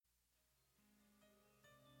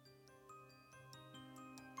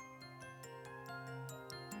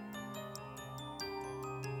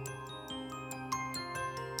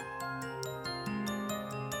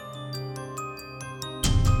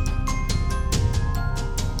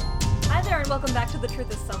welcome back to The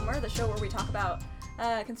Truth is Somewhere, the show where we talk about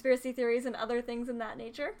conspiracy theories and other things in that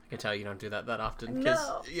nature. I can tell you don't do that often.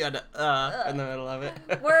 No. You had in the middle of it.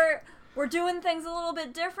 We're doing things a little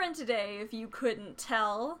bit different today, if you couldn't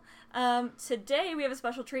tell. Today we have a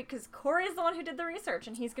special treat because Corey is the one who did the research,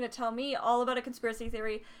 and he's going to tell me all about a conspiracy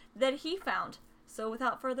theory that he found. So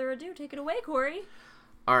without further ado, take it away, Corey.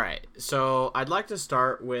 All right, so I'd like to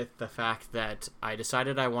start with the fact that I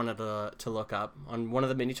decided I wanted to look up, on one of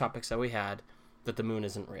the mini topics that we had, that the moon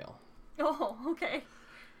isn't real. Oh, okay.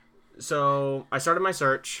 So I started my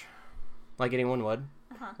search, like anyone would.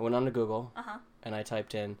 Uh-huh. I went on to Google, Uh-huh. and I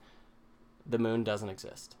typed in, the moon doesn't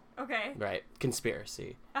exist. Okay. Right,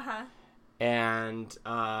 conspiracy. Uh-huh. And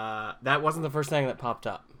that wasn't the first thing that popped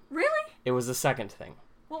up. Really? It was the second thing.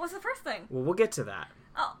 What was the first thing? Well, we'll get to that.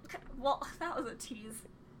 Oh, okay. Well, that was a tease.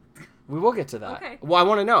 We will get to that. Okay. Well, I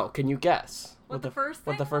want to know. Can you guess What the first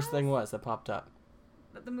thing was that popped up?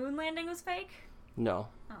 That the moon landing was fake? No.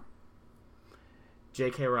 Oh.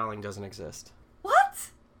 J.K. Rowling doesn't exist. What?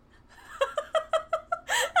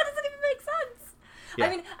 That doesn't even make sense. Yeah. I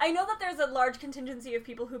mean, I know that there's a large contingency of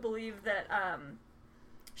people who believe that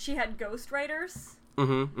she had ghostwriters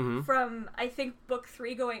from, I think, book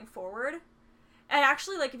 3 going forward. And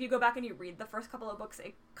actually, like, if you go back and you read the first couple of books,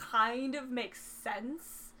 it kind of makes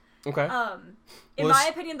sense. Okay. In my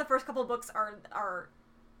opinion, the first couple of books are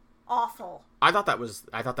awful. I thought that was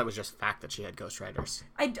just fact that she had ghostwriters.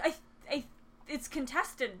 It's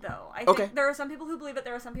contested, though. I Okay. think there are some people who believe it,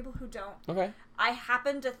 there are some people who don't. Okay. I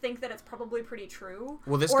happen to think that it's probably pretty true.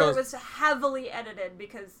 Well, it was heavily edited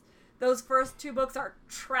because those first 2 books are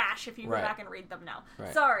trash if you go back and read them now.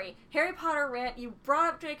 Right. Sorry. Harry Potter rant, you brought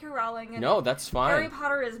up J.K. Rowling. And no, that's fine. Harry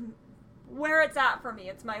Potter is where it's at for me.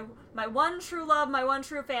 It's my one true love, my one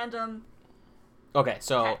true fandom. Okay,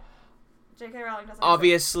 so... Okay. J.K. Rowling doesn't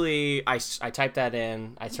obviously, I typed that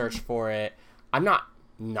in, I searched for it. I'm not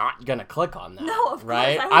gonna click on that. No, of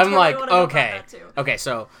right? course. I'm like, wanna know about okay. that too. Okay,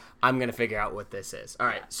 so I'm gonna figure out what this is. All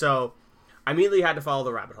right, so I immediately had to follow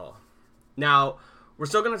the rabbit hole. Now, we're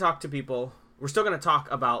still gonna talk to people. We're still gonna talk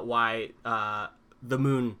about why the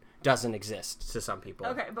moon doesn't exist to some people.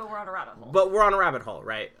 Okay, but we're on a rabbit hole. But we're on a rabbit hole,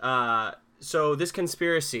 right? So this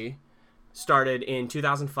conspiracy started in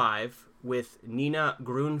 2005 with Nina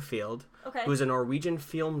Grunfield, who's a Norwegian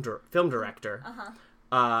film director.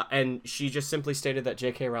 And she just simply stated that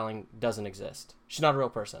J.K. Rowling doesn't exist. She's not a real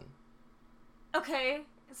person. Okay,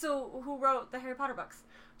 so who wrote the Harry Potter books?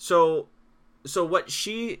 So what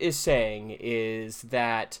she is saying is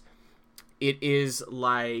that it is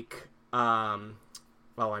like, I'm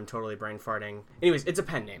totally brain farting. Anyways, it's a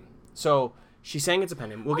pen name. So she's saying it's a pen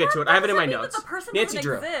name. We'll get to it. I have it in my notes. The person Nancy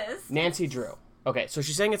Drew. exist. Nancy Drew. Okay, so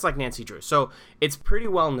she's saying it's like Nancy Drew. So it's pretty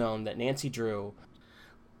well known that Nancy Drew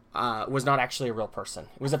was not actually a real person.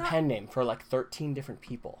 It was a pen name for like 13 different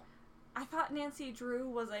people. I thought Nancy Drew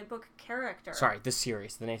was a book character. Sorry, the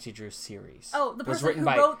series, the Nancy Drew series. Oh, the person who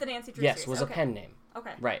wrote the Nancy Drew series. Yes, was a pen name.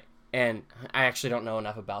 Okay. Right. And I actually don't know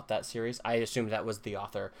enough about that series. I assumed that was the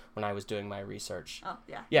author when I was doing my research. Oh,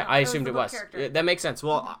 yeah. Yeah, no, I assumed it was. Character. That makes sense.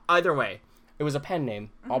 Well, either way, it was a pen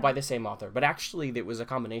name, all by the same author. But actually, it was a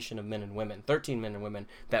combination of men and women, 13 men and women,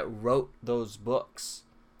 that wrote those books.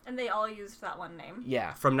 And they all used that one name.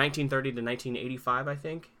 Yeah, from 1930 to 1985, I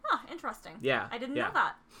think. Huh, interesting. Yeah. I didn't know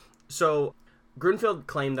that. So, Grunfield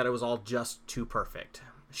claimed that it was all just too perfect.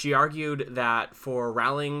 She argued that for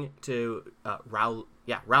Rowling to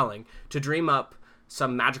dream up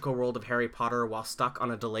some magical world of Harry Potter while stuck on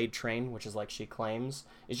a delayed train, which is like she claims,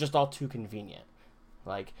 is just all too convenient.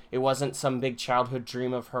 Like, it wasn't some big childhood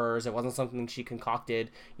dream of hers. It wasn't something she concocted,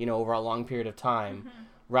 over a long period of time.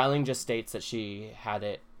 Rowling just states that she had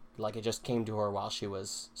it, like it just came to her while she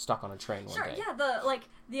was stuck on a train one day. Sure, yeah,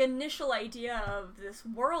 the initial idea of this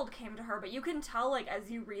world came to her, but you can tell, like, as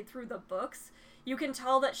you read through the books, you can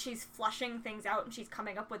tell that she's fleshing things out and she's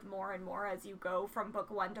coming up with more and more as you go from book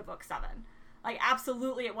 1 to book 7. Like,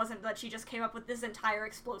 absolutely it wasn't that she just came up with this entire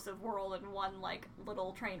explosive world in one, like,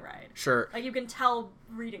 little train ride. Sure. Like, you can tell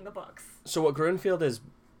reading the books. So what Grunfield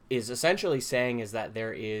is essentially saying is that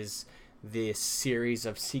there is this series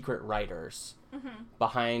of secret writers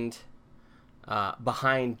behind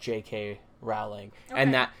J.K. Rowling. Okay.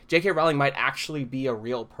 And that J.K. Rowling might actually be a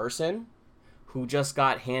real person who just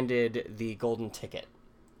got handed the golden ticket.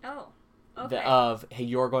 Oh. Okay. Of, hey,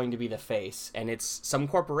 you're going to be the face. And it's some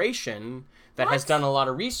corporation that has done a lot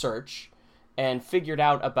of research and figured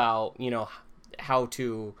out about, how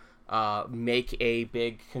to make a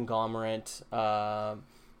big conglomerate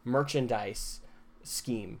merchandise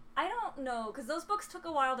scheme. I don't know, because those books took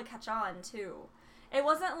a while to catch on, too. It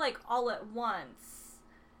wasn't, like, all at once.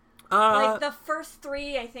 Like, the first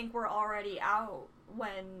 3, I think, were already out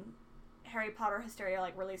when Harry Potter hysteria,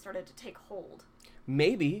 like, really started to take hold.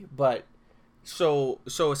 Maybe, but so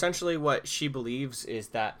essentially what she believes is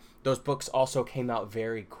that those books also came out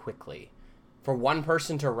very quickly. For one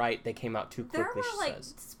person to write, they came out too quickly, There were, she like,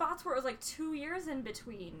 says. spots where it was, like, 2 years in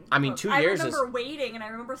between. I mean, books. 2 years is... I remember waiting, and I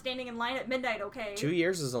remember standing in line at midnight, okay? 2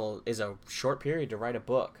 years is a short period to write a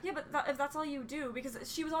book. Yeah, but if that's all you do, because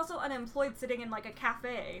she was also unemployed sitting in, like, a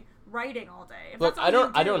cafe writing all day. If Look, that's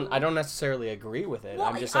all I don't necessarily agree with it. Well,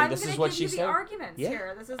 I'm just saying this is what she said. I'm gonna give you the arguments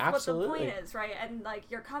here. This is absolutely. what the point is, right? And, like,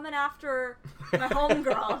 you're coming after my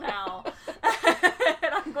homegirl now.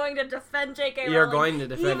 And I'm going to defend J.K. Rowling. You're going to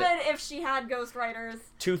defend even if she had ghostwriters.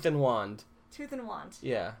 Tooth and wand. Tooth and wand.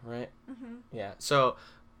 Yeah, right? Mm-hmm. Yeah. So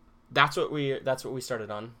that's what we started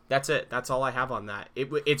on. That's it. That's all I have on that.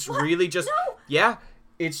 It's what? Really just... No! Yeah.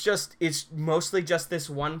 It's mostly just this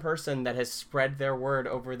one person that has spread their word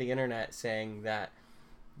over the internet saying that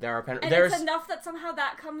there are... It's enough that somehow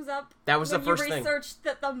that comes up. That was the first thing. thing. You researched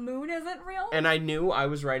that the moon isn't real. And I knew I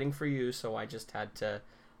was writing for you, so I just had to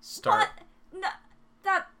start. What? No,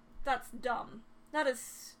 that's dumb. That is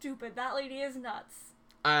stupid. That lady is nuts.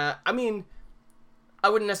 I mean, I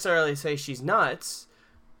wouldn't necessarily say she's nuts.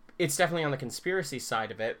 It's definitely on the conspiracy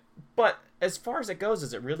side of it. But as far as it goes,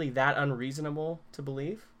 is it really that unreasonable to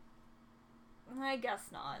believe? I guess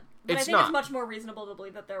not. But It's I think not. it's much more reasonable to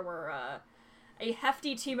believe that there were a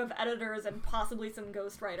hefty team of editors and possibly some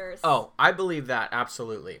ghostwriters. Oh, I believe that,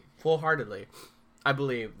 absolutely. Full-heartedly. I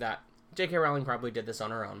believe that J.K. Rowling probably did this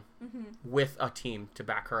on her own. Mm-hmm. With a team to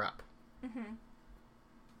back her up. Mm-hmm.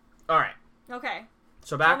 All right. Okay.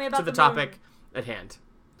 So back to the topic moon. at hand.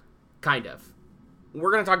 Kind of.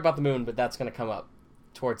 We're going to talk about the moon, but that's going to come up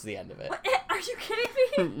towards the end of it. What? Are you kidding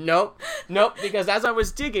me? Nope, because as I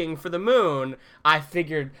was digging for the moon, I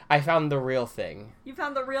figured I found the real thing. You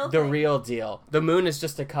found the real thing? The real deal. The moon is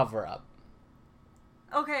just a cover-up.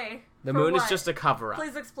 Okay. The moon is just a cover-up.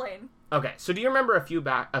 Please explain. Okay, so do you remember a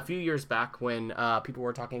few years back when people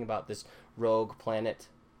were talking about this rogue planet?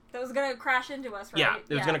 That was going to crash into us, right? Yeah,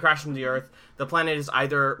 it was going to crash into the Earth. The planet is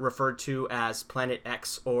either referred to as Planet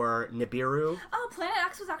X or Nibiru. Oh, Planet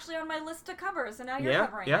X was actually on my list to cover, so now you're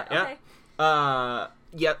covering it. Yeah. Okay.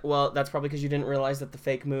 Yeah, well, that's probably because you didn't realize that the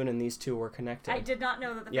fake moon and these two were connected. I did not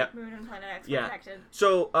know that the fake moon and Planet X were connected.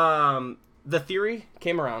 So, the theory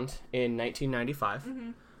came around in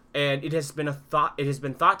 1995, and it has been thought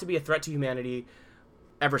to be a threat to humanity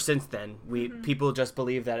ever since then. People just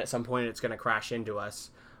believe that at some point it's going to crash into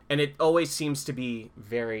us, and it always seems to be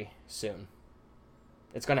very soon.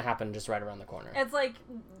 It's going to happen just right around the corner. It's like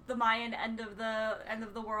the Mayan end of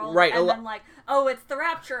the world, right? And then like, oh, it's the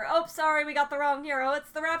Rapture. Oh, sorry, we got the wrong hero. It's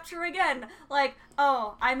the Rapture again. Like,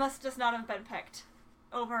 oh, I must just not have been picked,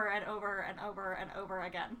 over and over and over and over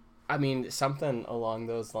again. I mean, something along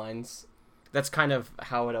those lines. That's kind of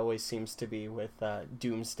how it always seems to be with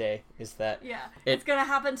Doomsday. Is that it's gonna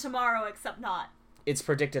happen tomorrow, except not. It's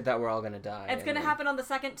predicted that we're all gonna die. It's gonna happen on the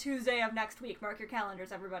second Tuesday of next week. Mark your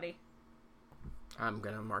calendars, everybody. I'm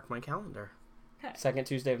gonna mark my calendar. Okay. Second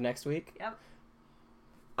Tuesday of next week? Yep.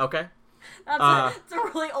 Okay. It's a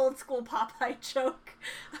really old school Popeye joke.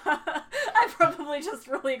 I probably just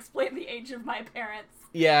really explained the age of my parents.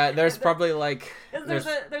 Yeah, there's probably like... There's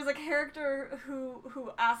a character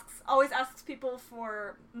who always asks people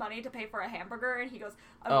for money to pay for a hamburger, and he goes,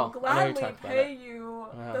 I will gladly pay you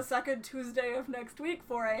the second Tuesday of next week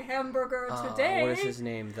for a hamburger today. What is his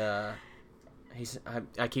name?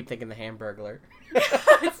 I keep thinking the Hamburglar.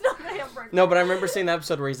 It's not the Hamburger. No, but I remember seeing the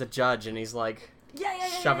episode where he's a judge and he's like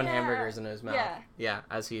shoving yeah. hamburgers in his mouth. Yeah,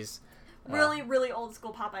 as he's... really, really old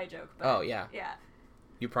school Popeye joke. But, yeah. Yeah.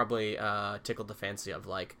 You probably tickled the fancy of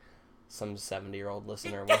like some 70-year-old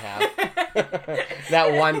listener we have.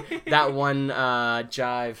 that one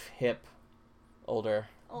jive hip older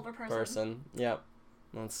person. Yep.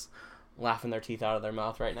 That's laughing their teeth out of their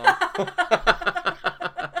mouth right now.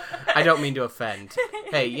 I don't mean to offend.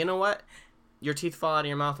 Hey, you know what? Your teeth fall out of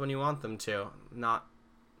your mouth when you want them to, not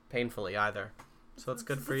painfully either. So it's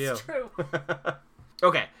good for you. It's true.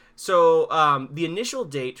 Okay, so the initial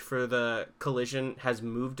date for the collision has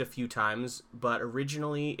moved a few times, but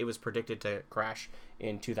originally it was predicted to crash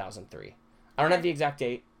in 2003. I don't have the exact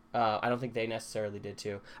date. I don't think they necessarily did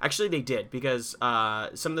too. Actually, they did, because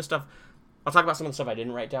some of the stuff... I'll talk about some of the stuff I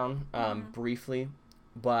didn't write down briefly,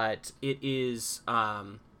 but it is...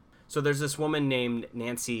 So there's this woman named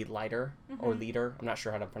Nancy Leiter, or Leader. I'm not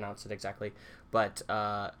sure how to pronounce it exactly, but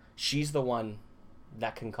she's the one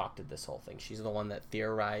that concocted this whole thing. She's the one that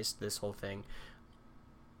theorized this whole thing.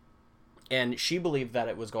 And she believed that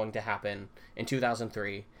it was going to happen in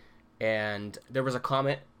 2003. And there was a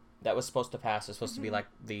comet that was supposed to pass. It was supposed to be like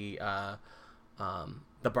the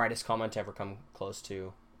brightest comet to ever come close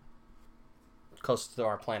to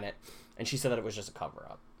our planet, and she said that it was just a cover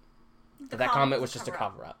up. That comet was just a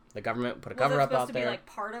cover up. The government put a cover up out there. Was it supposed to be like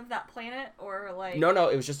part of that planet, or like? No,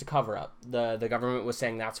 it was just a cover up. The government was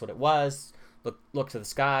saying that's what it was. Look to the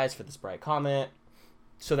skies for this bright comet,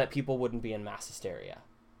 so that people wouldn't be in mass hysteria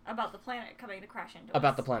about the planet coming to crash into us.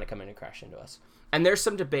 About the planet coming to crash into us. And there's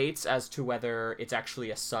some debates as to whether it's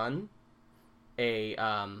actually a sun, a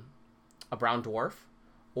brown dwarf,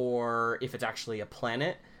 or if it's actually a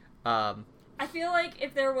planet. I feel like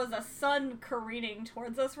if there was a sun careening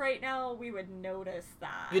towards us right now, we would notice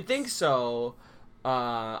that. You'd think so.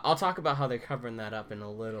 I'll talk about how they're covering that up in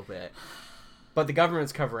a little bit. But the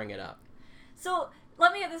government's covering it up. So,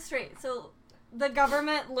 let me get this straight. So, the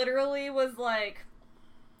government literally was like,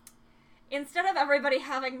 instead of everybody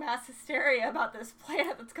having mass hysteria about this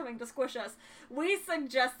planet that's coming to squish us, we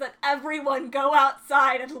suggest that everyone go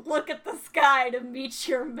outside and look at the sky to meet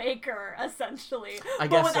your maker, essentially. I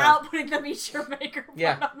guess without putting the meet your maker part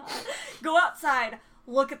yeah. on that. Go outside,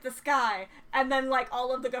 look at the sky, and then, like,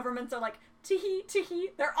 all of the governments are like, tee tee,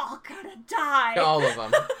 they're all gonna die. All of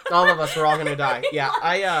them. All of us are all gonna die. Yeah,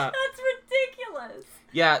 That's ridiculous.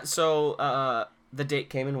 Yeah, so, the date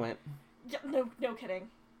came and went. Yeah, no kidding.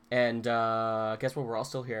 And, guess what? We're all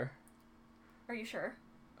still here. Are you sure?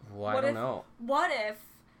 Well, I don't know. What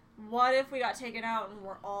if we got taken out and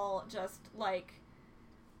we're all just, like,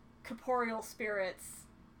 corporeal spirits?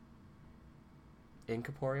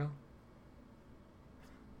 Incorporeal?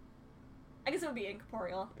 I guess it would be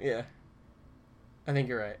incorporeal. Yeah. I think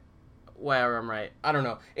you're right. Well, I'm right. I don't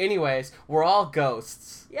know. Anyways, we're all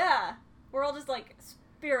ghosts. Yeah. We're all just, like,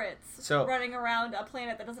 spirits running around a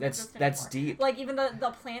planet that doesn't exist anymore. That's deep. Like, even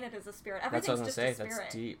the planet is a spirit. Everything's that's what I was just gonna say. a spirit.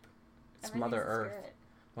 That's deep. It's Mother Earth.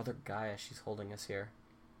 Mother Gaia, she's holding us here.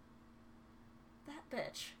 That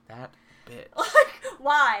bitch. That bitch. Like,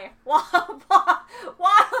 why? Why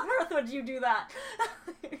on earth would you do that?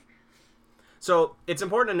 So, it's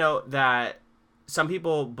important to note that some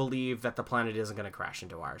people believe that the planet isn't going to crash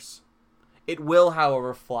into ours. It will,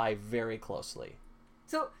 however, fly very closely.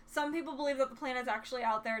 So, some people believe that the planet's actually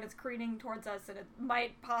out there and it's careening towards us and it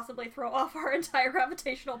might possibly throw off our entire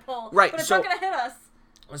gravitational pull. Right. But it's not going to hit us.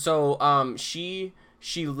 So, she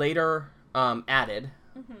later added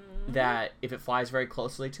that if it flies very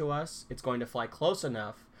closely to us, it's going to fly close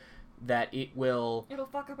enough that it'll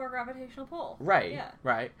fuck up our gravitational pull. Right. Yeah.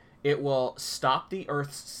 Right. It will stop the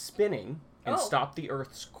Earth's spinning and stop the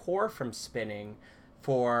Earth's core from spinning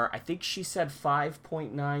for, I think she said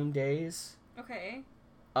 5.9 days. Okay.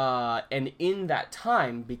 And in that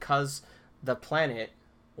time, because the planet,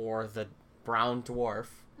 or the brown dwarf,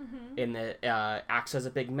 acts as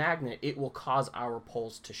a big magnet, it will cause our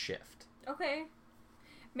poles to shift. Okay.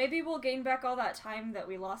 Maybe we'll gain back all that time that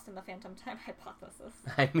we lost in the phantom time hypothesis.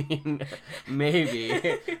 I mean, maybe.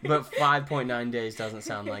 But 5.9 days doesn't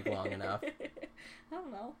sound like long enough. I don't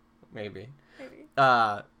know. Maybe.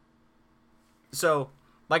 So,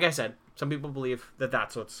 like I said, some people believe that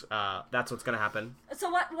that's what's going to happen. So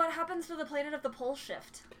what happens to the planet if the poles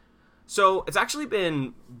shift? So, it's actually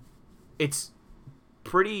been... It's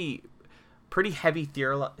pretty heavy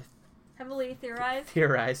Heavily theorized?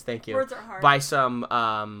 Theorized, thank you. Words are hard. By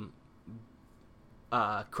some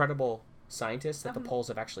credible scientists that the poles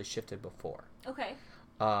have actually shifted before. Okay.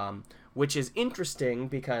 Which is interesting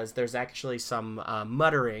because there's actually some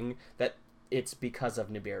muttering that it's because of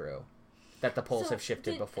Nibiru that the poles have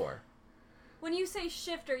shifted before. When you say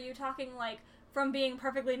shift, are you talking like from being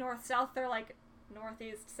perfectly north-south, they're like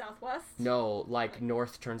northeast-southwest? No, like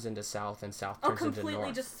north turns into south and south turns into north.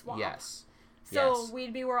 Completely just swap. Yes. So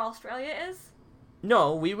we'd be where Australia is?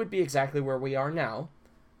 No, we would be exactly where we are now.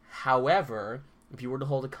 However, if you were to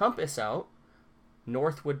hold a compass out,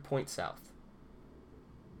 north would point south.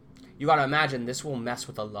 You gotta imagine this will mess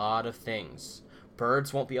with a lot of things.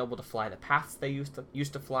 Birds won't be able to fly the paths they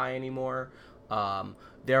used to fly anymore. The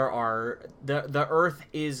Earth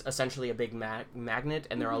is essentially a big magnet,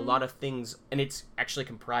 and there are a lot of things, and it's actually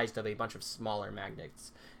comprised of a bunch of smaller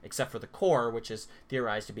magnets, except for the core, which is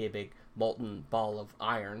theorized to be a big molten ball of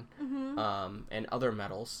iron and other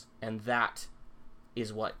metals, and that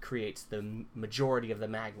is what creates the majority of the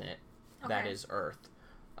magnet that is Earth.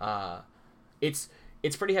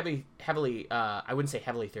 It's pretty heavily I wouldn't say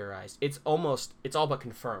heavily theorized. It's all but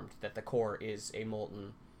confirmed that the core is a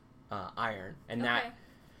molten iron, and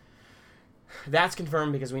that's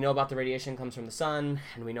confirmed because we know about the radiation comes from the sun,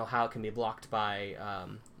 and we know how it can be blocked by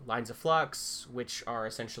lines of flux, which are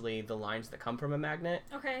essentially the lines that come from a magnet.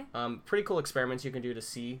 Okay. Pretty cool experiments you can do to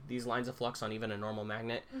see these lines of flux on even a normal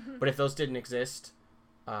magnet. But if those didn't exist,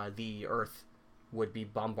 the Earth would be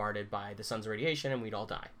bombarded by the sun's radiation and we'd all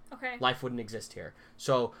die. Okay. Life wouldn't exist here.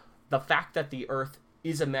 So the fact that the Earth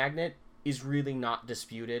is a magnet is really not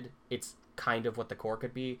disputed. It's kind of what the core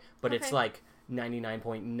could be, but it's like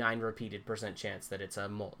 99.9 repeated % chance that it's a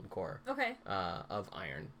molten core of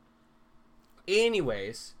iron.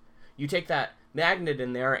 Anyways, you take that magnet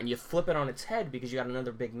in there and you flip it on its head because you got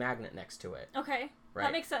another big magnet next to it. Okay. Right?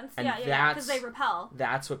 That makes sense. And yeah, because they repel.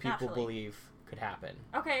 That's what people believe could happen.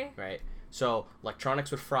 Okay. Right? So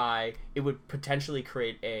electronics would fry. It would potentially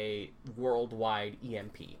create a worldwide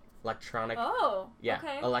EMP.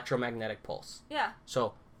 Electromagnetic pulse. Yeah.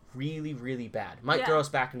 So really, really bad. Might throw us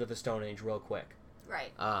back into the Stone Age real quick.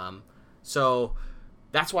 Right. So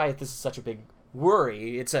that's why this is such a big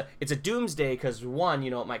worry. It's a doomsday because one,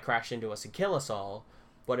 it might crash into us and kill us all,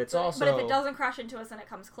 but it's also. But if it doesn't crash into us and it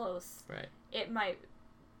comes close, right, it might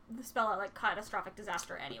spell out like catastrophic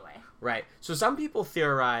disaster anyway. Right. So some people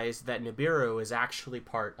theorize that Nibiru is actually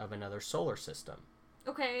part of another solar system.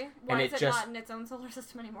 Okay. Why is it not in its own solar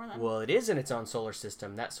system anymore then? Well, it is in its own solar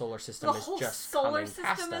system. That solar system is just coming past us. The whole solar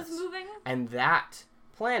system is moving? And that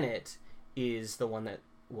planet is the one that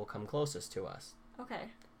will come closest to us. Okay.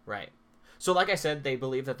 Right. So like I said, they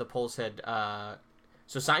believe that the poles had...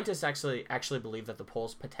 so scientists actually believe that the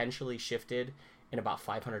poles potentially shifted in about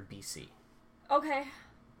 500 BC. Okay.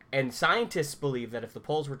 And scientists believe that if the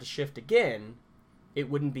poles were to shift again, it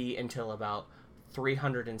wouldn't be until about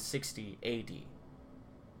 360 AD.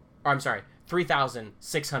 Or, I'm sorry,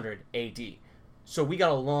 3600 AD. So we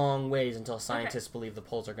got a long ways until scientists believe the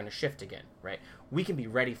poles are going to shift again, right? We can be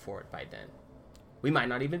ready for it by then. We might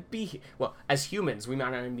not even be... Well, as humans, we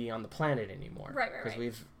might not even be on the planet anymore. Right. Because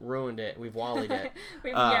we've ruined it. We've wallied it.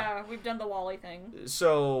 We've done the Wally thing.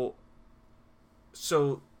 So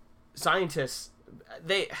scientists...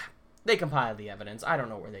 They compile the evidence. I don't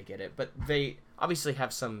know where they get it, but they obviously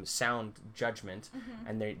have some sound judgment,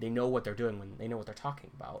 and they know what they're doing when they know what they're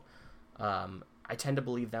talking about. I tend to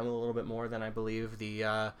believe them a little bit more than I believe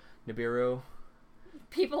the Nibiru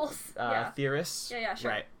theorists. Yeah,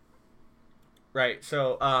 sure. Right.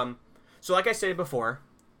 So like I stated before,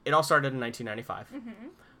 it all started in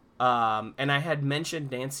 1995. And I had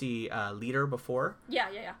mentioned Nancy Lieder before. Yeah.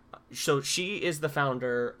 So she is the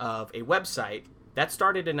founder of a website that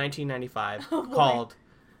started in 1995 called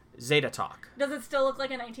Zeta Talk. Does it still look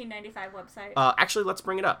like a 1995 website? Actually, let's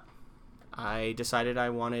bring it up. I decided I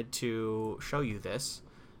wanted to show you this.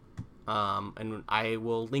 And I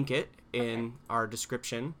will link it in our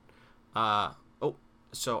description.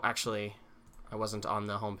 So actually, I wasn't on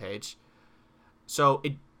the homepage. So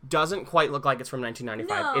it doesn't quite look like it's from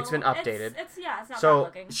 1995. No, it's been updated. It's not bad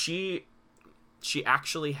looking. She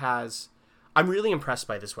actually has... I'm really impressed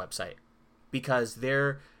by this website. Because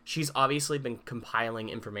she's obviously been compiling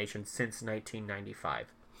information since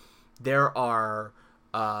 1995. There are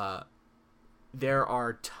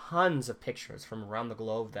tons of pictures from around the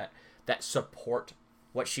globe that support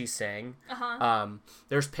what she's saying.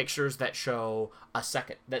 There's pictures that show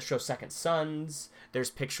second suns.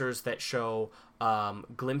 There's pictures that show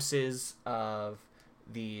glimpses of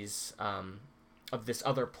these of this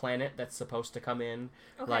other planet that's supposed to come in.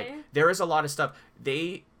 Okay. Like there is a lot of stuff.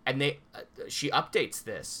 She updates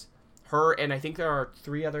this. Her and I think there are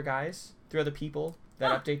three other people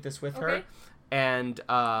that update this with her. And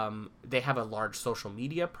they have a large social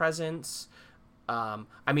media presence.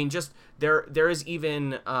 I mean, just there is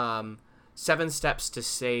even 7 steps to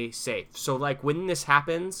stay safe. So like when this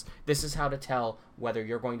happens, this is how to tell whether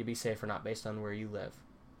you're going to be safe or not based on where you live.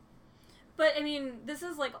 But, I mean, this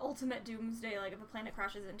is like ultimate doomsday. Like, if a planet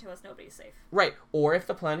crashes into us, nobody's safe. Right. Or if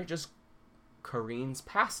the planet just careens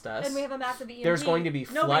past us, and we have a massive EMP, there's going to be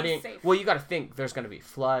flooding. Well, you got to think there's going to be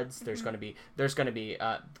floods. There's going to be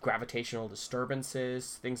gravitational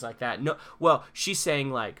disturbances, things like that. No, well, she's saying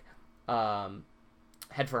like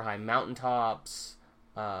head for high mountaintops,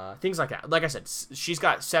 things like that. Like I said, she's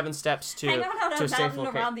got 7 steps to hang out on a mountain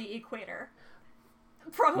around the equator.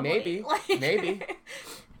 Probably, maybe.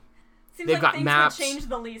 Seems They've like got things maps. Would change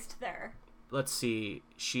the least there. Let's see.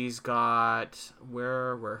 She's got...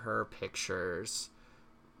 Where were her pictures?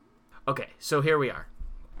 Okay, so here we are.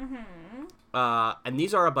 And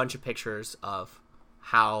these are a bunch of pictures of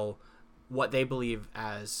what they believe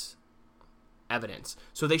as evidence.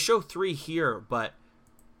 So they show 3 here, but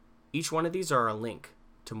each one of these are a link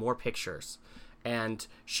to more pictures. And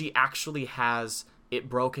she actually has it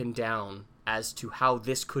broken down as to how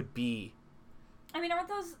this could be. I mean, are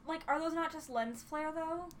those not just lens flare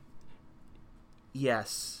though?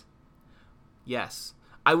 Yes.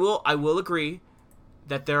 I will agree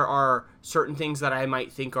that there are certain things that I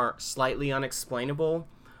might think are slightly unexplainable,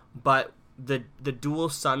 but the dual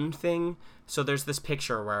sun thing. So there's this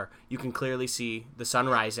picture where you can clearly see the sun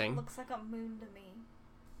rising. Looks like a moon to me.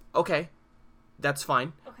 Okay, that's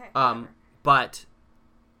fine. Okay. Whatever. But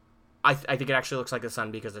I think it actually looks like the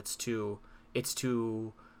sun because it's too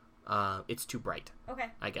bright. Okay.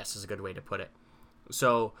 I guess is a good way to put it.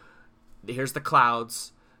 So here's the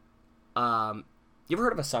clouds. You ever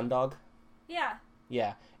heard of a sundog? Yeah.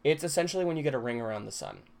 Yeah, it's essentially when you get a ring around the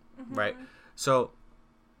sun, Mm-hmm. right? So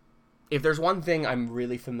if there's one thing I'm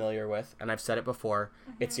really familiar with, and I've said it before,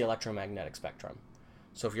 it's the electromagnetic spectrum.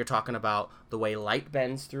 So if you're talking about the way light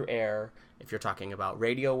bends through air, if you're talking about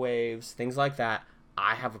radio waves, things like that,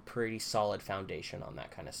 I have a pretty solid foundation on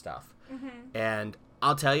that kind of stuff. Mm-hmm. And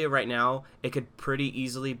I'll tell you right now, it could pretty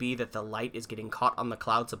easily be that the light is getting caught on the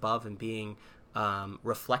clouds above and being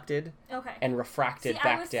reflected Okay. and refracted See,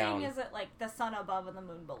 back I was down. saying, is it like the sun above and the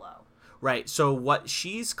moon below? Right. So what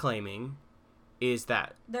she's claiming is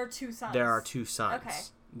that There are two suns. there are two suns. Okay.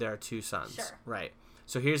 There are two suns. Sure. Right.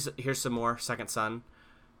 So here's some more second sun.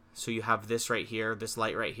 So you have this right here, this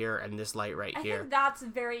light right here, and this light right I here. think that's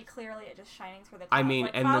very clearly it just shining through the clouds. I mean,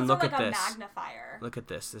 like, and then clouds look are at like this. a magnifier. Look at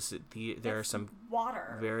this. There are It's some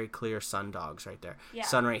water. very clear sun dogs right there. Yeah.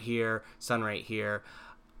 Sun right here, sun right here.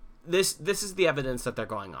 This is the evidence that they're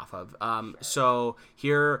going off of. So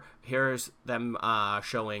here's them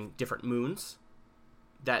showing different moons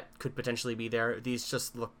that could potentially be there. These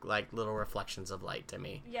just look like little reflections of light to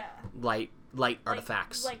me. Yeah. Light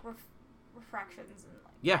artifacts. Like refractions and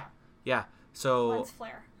like Yeah. So lens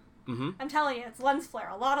flare. mm-hmm. I'm telling you, it's lens flare.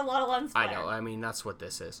 A lot of lens flare. I know. I mean, that's what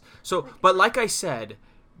this is. So, but like I said,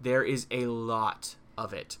 there is a lot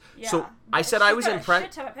of it. Yeah. So I But said she's I was got a impressed.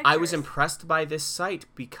 shit ton of I was pictures. impressed by this site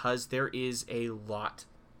because there is a lot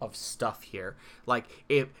of stuff here. Like,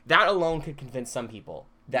 if that alone could convince some people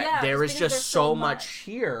that Yeah, there is because just there's so so much much.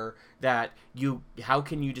 here that how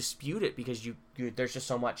can you dispute it because you there's just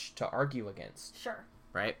so much to argue against, Sure.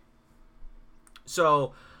 right?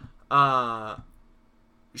 So,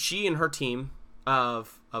 she and her team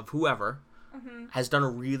of whoever Mm-hmm. has done a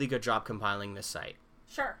really good job compiling this site.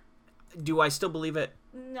 Sure. Do I still believe it?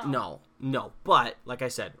 No. No. But like I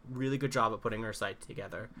said, really good job at putting her site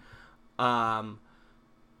together.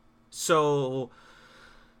 So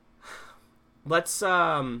let's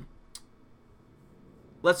talk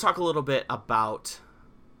a little bit about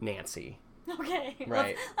Nancy. Okay.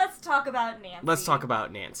 Right. Let's talk about Nancy. Let's talk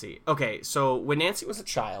about Nancy. Okay, so when Nancy was a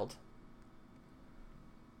child,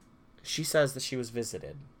 she says that she was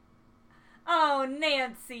visited Oh,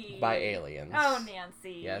 Nancy. by aliens. Oh,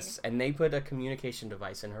 Nancy. Yes, and they put a communication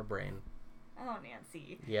device in her brain. Oh,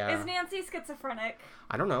 Nancy. Yeah. Is Nancy schizophrenic?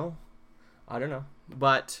 I don't know.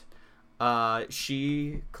 But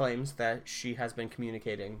she claims that she has been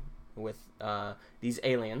communicating with these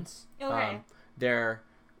aliens. Okay. They're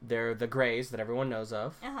the Greys that everyone knows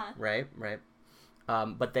of. Uh-huh. Right.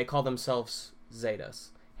 But they call themselves Zetas,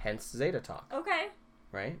 hence Zeta talk. Okay.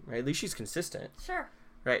 Right. At least she's consistent. Sure.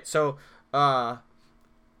 Right. So,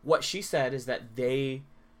 what she said is that they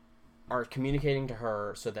are communicating to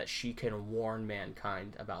her so that she can warn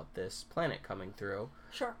mankind about this planet coming through,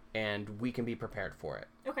 Sure. and we can be prepared for it.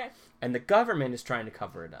 Okay. And the government is trying to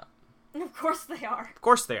cover it up. Of course they are. Of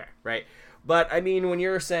course they are, right? But, I mean, when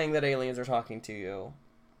you're saying that aliens are talking to you,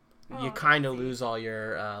 you Oh, kind of Nancy. lose all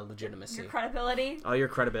your legitimacy. Your credibility. All your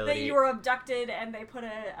credibility. That you were abducted and they put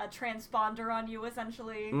a transponder on you,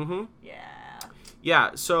 essentially. Mm-hmm. Yeah.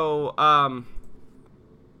 Yeah, so,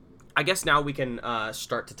 I guess now we can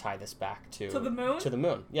start to tie this back to the moon? To the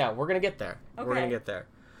moon. Yeah, we're gonna get there. We're gonna Okay. get there.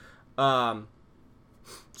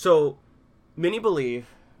 So many believe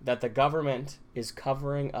that the government is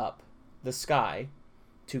covering up the sky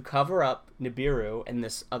to cover up Nibiru and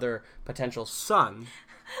this other potential sun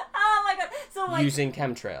Oh my god. So like using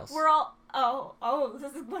chemtrails. we're all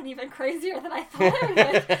this is one even crazier than I thought it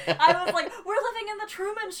would. I was like, we're living in the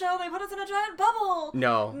Truman Show. They put us in a giant bubble.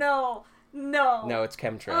 No, No, it's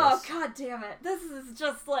chemtrails. Oh god damn it! This is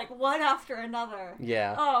just like one after another.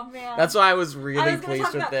 Yeah, Oh man. that's why I was I really was gonna pleased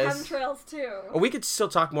talk with about this. chemtrails too. Oh, we could still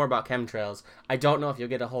talk more about chemtrails. I don't know if you'll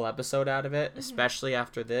get a whole episode out of Mm-hmm. it, especially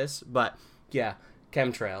after this, but yeah,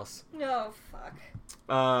 chemtrails. No fuck.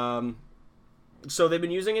 So they've been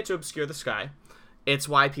using it to obscure the sky. It's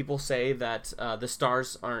why people say that the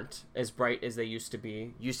stars aren't as bright as they used to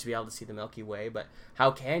be. You used to be able to see the Milky Way, but how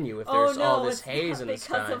can you if there's all this it's haze not in the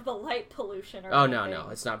because sky? of the light pollution or Oh, anything. no,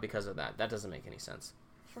 it's not because of that. That doesn't make any sense.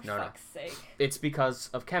 For no. fuck's sake. It's because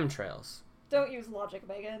of chemtrails. Don't use logic,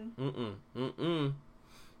 Megan.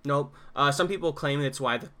 Nope. Some people claim it's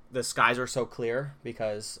why the skies are so clear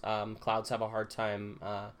because clouds have a hard time,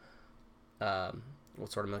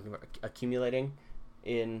 what sort of accumulating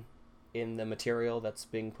in in the material that's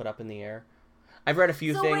being put up in the air. I've read a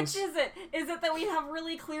few things. So which is it? Is it that we have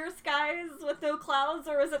really clear skies with no clouds,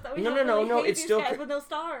 or is it that we have No, hazy it's still skies with no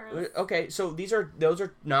stars? Okay, so those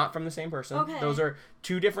are not from the same person. Okay. Those are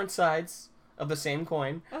two different sides of the same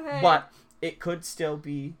coin. Okay. But it could still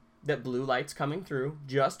be that blue light's coming through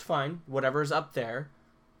just fine. Whatever's up there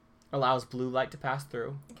allows blue light to pass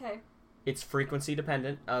through. Okay. It's frequency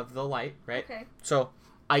dependent of the light, right? Okay. So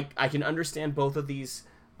I can understand both of these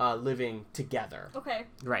living together. Okay.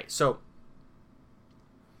 Right. So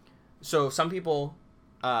some people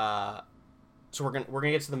so we're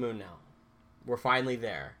gonna get to the moon now. We're finally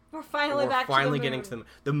there. We're finally back to the moon. We're finally getting to the moon.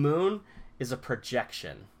 The moon is a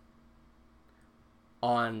projection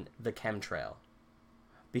on the chemtrail.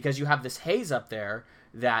 Because you have this haze up there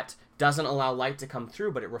that doesn't allow light to come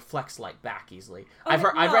through, but it reflects light back easily. Okay,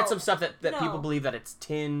 I've read some stuff that No. people believe that it's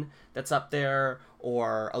tin that's up there,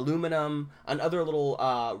 or aluminum, and other little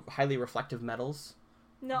highly reflective metals.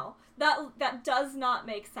 No, that does not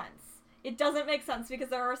make sense. It doesn't make sense because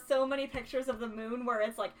there are so many pictures of the moon where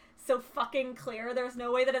it's like so fucking clear. There's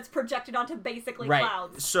no way that it's projected onto basically Right.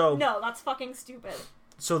 clouds. So No, that's fucking stupid.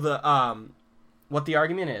 So the what the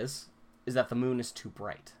argument is that the moon is too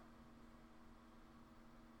bright.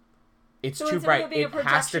 It's So too instead of bright. it being It a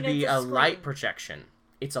has to projection, be it's a a light screen. projection.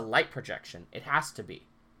 It's a light projection. It has to be.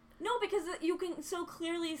 No, because you can so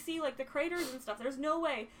clearly see like the craters and stuff. There's no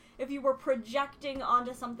way if you were projecting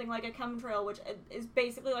onto something like a chemtrail, which is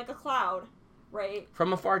basically like a cloud, right?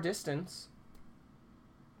 From a far distance.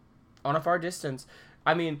 On a far distance.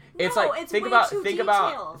 I mean, it's No, like it's think way about too think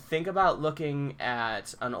detailed. about looking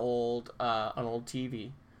at an old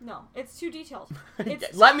TV. No, it's too detailed.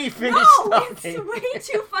 It's Let me finish no, talking. it's way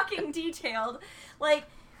too fucking detailed. Like,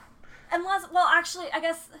 well, actually, I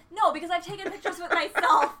guess, no, because I've taken pictures with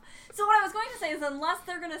myself. So what I was going to say is unless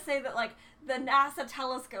they're going to say that, like, the NASA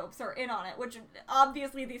telescopes are in on it, which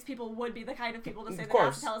obviously these people would be the kind of people to say Of the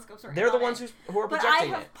course. NASA telescopes are They're in the on ones it. who are But I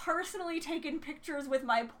projecting have it. personally taken pictures with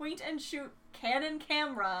my point-and-shoot Canon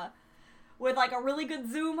camera with, like, a really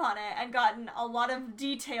good zoom on it and gotten a lot of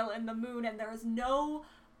detail in the moon, and there is no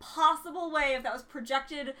possible way if that was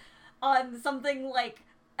projected on something like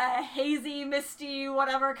a hazy, misty,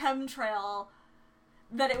 whatever chemtrail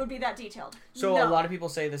that it would be that detailed. So No. a lot of people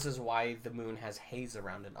say this is why the moon has haze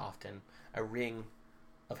around it often. A ring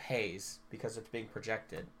of haze because it's being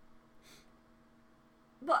projected.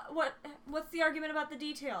 But what's the argument about the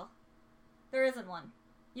detail? There isn't one.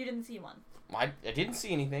 You didn't see one. I didn't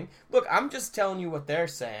see anything. Look, I'm just telling you what they're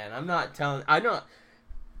saying. I'm not.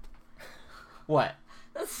 What?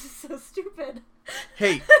 This is so stupid.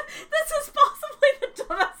 Hey. This is possibly the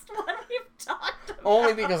dumbest one we've talked about.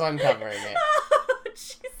 Only because I'm covering it. Oh,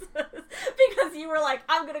 Jesus. Because you were like,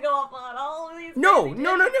 I'm gonna go off on all of these. No.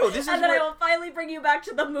 crazy This is and then I what... will finally bring you back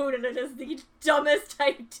to the moon, and it is the dumbest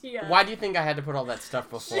idea. Why do you think I had to put all that stuff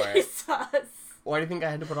before it? Jesus. Why do you think I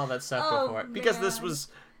had to put all that stuff Oh, before it? Because this man. was...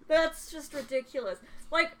 That's just ridiculous.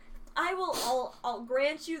 Like, I'll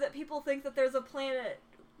grant you that people think that there's a planet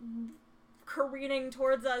careening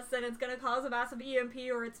towards us and it's gonna cause a massive EMP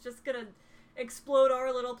or it's just gonna explode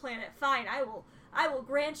our little planet. Fine, I will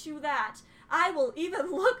grant you that. I will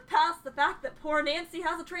even look past the fact that poor Nancy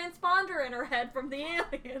has a transponder in her head from the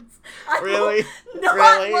aliens. I Really? will not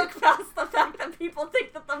Really? look past the fact that people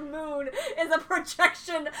think that the moon is a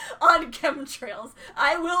projection on chemtrails.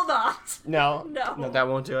 I will not. No, that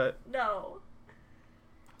won't do it. No.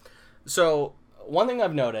 So, one thing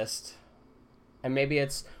I've noticed, and maybe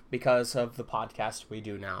it's because of the podcast we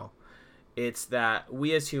do now, it's that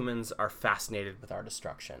we as humans are fascinated with our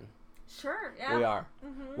destruction. Sure, yeah. We are.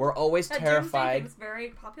 Mm-hmm. We're always That doomsday terrified. thing's very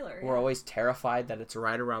popular. We're always terrified that it's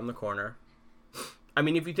right around the corner. I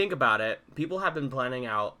mean, if you think about it, people have been planning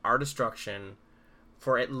out our destruction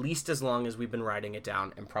for at least as long as we've been writing it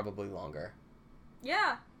down, and probably longer.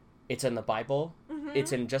 Yeah. It's in the Bible. Mm-hmm.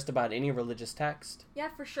 It's in just about any religious text. Yeah,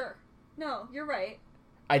 for sure. No, you're right.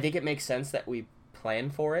 I think it makes sense that we plan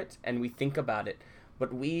for it and we think about it,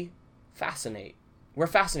 but we're fascinated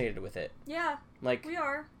with it. Yeah, Like, we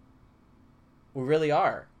are. we really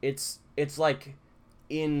are. It's like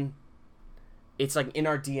in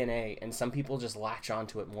our DNA, and some people just latch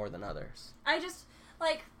onto it more than others. I just,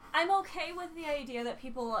 like, I'm okay with the idea that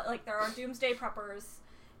people, like, there are doomsday preppers,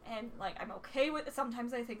 and, like, I'm okay with it.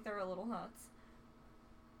 Sometimes I think they're a little nuts.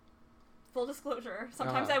 Full disclosure.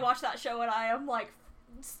 Sometimes I watch that show and I am, like,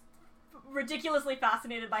 ridiculously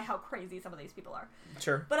fascinated by how crazy some of these people are.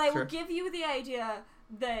 Sure. But I will give you the idea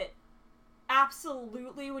that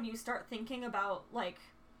absolutely when you start thinking about, like,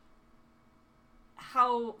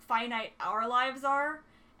 how finite our lives are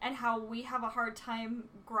and how we have a hard time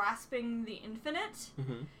grasping the infinite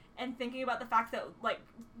Mm-hmm. and thinking about the fact that, like,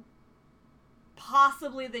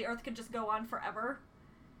 possibly the Earth could just go on forever,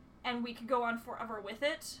 and we could go on forever with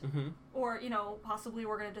it, Mm-hmm. or, you know, possibly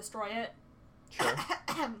we're going to destroy it. Sure.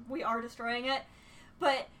 We are destroying it.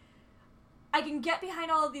 But I can get behind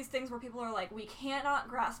all of these things where people are like, we cannot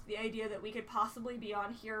grasp the idea that we could possibly be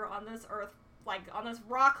on here, on this Earth, like, on this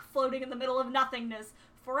rock floating in the middle of nothingness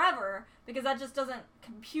forever, because that just doesn't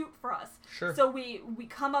compute for us. Sure. So we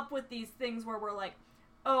come up with these things where we're like,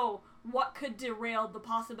 oh, what could derail the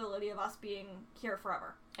possibility of us being here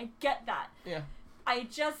forever? I get that. Yeah. I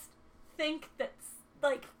just think that's,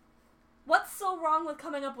 like, what's so wrong with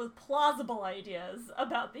coming up with plausible ideas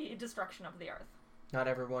about the destruction of the Earth? Not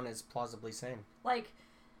everyone is plausibly sane. Like,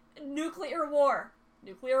 nuclear war.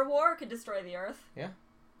 Nuclear war could destroy the Earth. Yeah.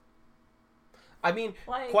 I mean,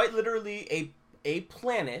 Like, quite literally, a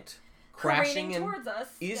planet crashing careening in towards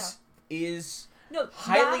us. is No,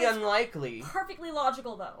 highly that is unlikely, perfectly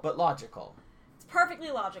logical, though. but logical. It's perfectly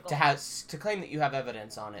logical. To claim that you have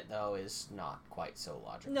evidence on it, though, is not quite so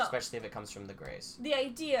logical, No. especially if it comes from the Greys. The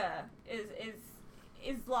idea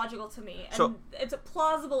is logical to me, and So- it's a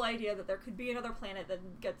plausible idea that there could be another planet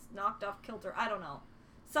that gets knocked off kilter. I don't know.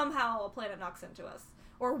 Somehow a planet knocks into us,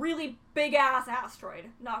 or a really big ass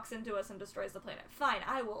asteroid knocks into us and destroys the planet. Fine,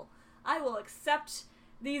 I will accept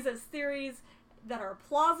these as theories that are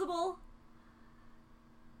plausible,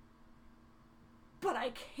 but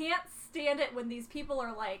I can't stand it when these people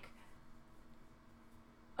are like,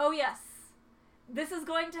 oh yes, this is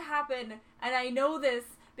going to happen, and I know this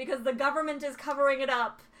because the government is covering it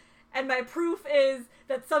up, and my proof is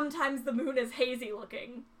that sometimes the moon is hazy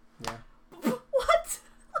looking. Yeah. What?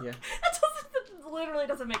 Yeah. That literally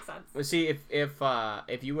doesn't make sense. Well, see,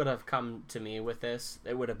 if you would have come to me with this,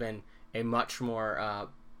 it would have been a much more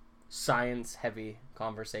science-heavy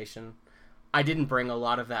conversation. I didn't bring a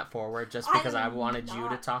lot of that forward just because I wanted you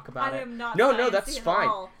to talk about it. I am not. No, that's sciencey at fine.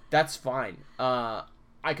 all. That's fine.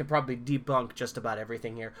 I could probably debunk just about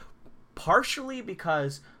everything here. Partially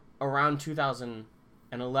because around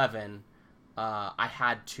 2011, I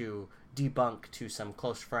had to debunk to some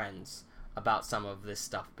close friends about some of this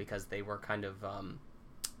stuff because they were kind of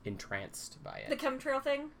entranced by it. The chemtrail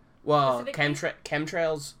thing? Well, specifically?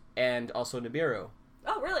 chemtrails and also Nibiru.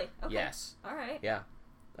 Oh, really? Okay. Yes. All right. Yeah.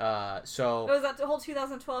 It was that whole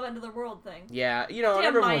 2012 end of the world thing. Yeah, you know, Damn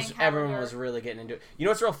everyone Mayan was really getting into it. You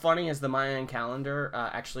know what's real funny is the Mayan calendar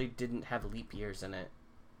actually didn't have leap years in it.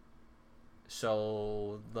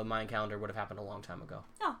 So the Mayan calendar would have happened a long time ago.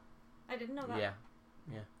 Oh, I didn't know that. Yeah.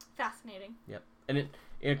 Fascinating. Yep. And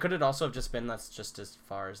it could have also just been that's just as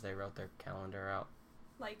far as they wrote their calendar out.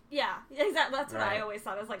 Like, yeah, exactly. That's what I Right. always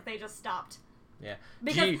thought. Is like they just stopped. Yeah.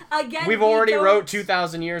 Because Gee, again, we've we already don't- wrote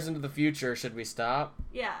 2,000 years into the future. Should we stop?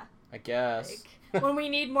 Yeah. I guess. Like, when we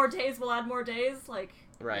need more days, we'll add more days. Like,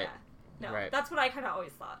 Right. yeah. No, Right. that's what I kind of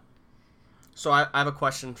always thought. So I have a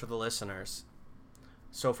question for the listeners.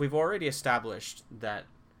 So if we've already established that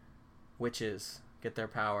witches get their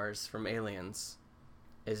powers from aliens,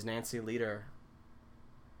 is Nancy Lieder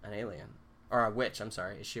an alien? Or a witch, I'm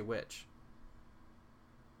sorry. Is she a witch?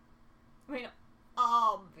 I mean,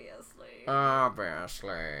 obviously.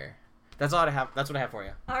 Obviously. That's all I have. That's what I have for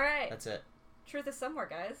you. All right. That's it. Truth is somewhere,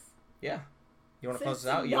 guys. Yeah. You want to It's close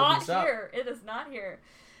this out? You open not this up. here. It is not here.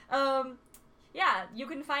 Yeah, you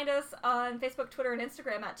can find us on Facebook, Twitter, and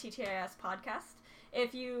Instagram at TTIS Podcast.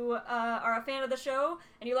 If you are a fan of the show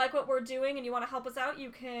and you like what we're doing and you want to help us out,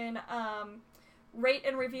 you can rate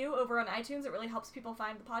and review over on iTunes. It really helps people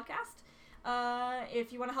find the podcast.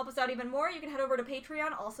 If you want to help us out even more, you can head over to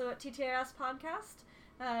Patreon, also at TTIS Podcast.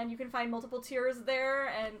 And you can find multiple tiers there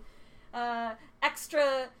and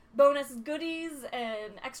extra bonus goodies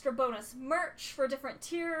and extra bonus merch for different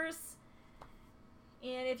tiers.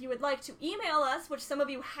 And if you would like to email us, which some of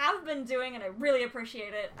you have been doing, and I really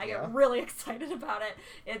appreciate it, I Yeah. get really excited about it,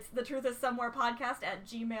 it's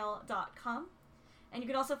thetruthissomewherepodcast@gmail.com. And you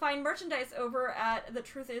can also find merchandise over at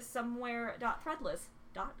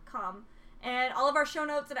thetruthissomewhere.threadless.com. And all of our show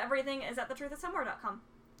notes and everything is at thetruthissomewhere.com.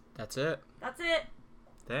 That's it. That's it.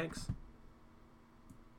 Thanks.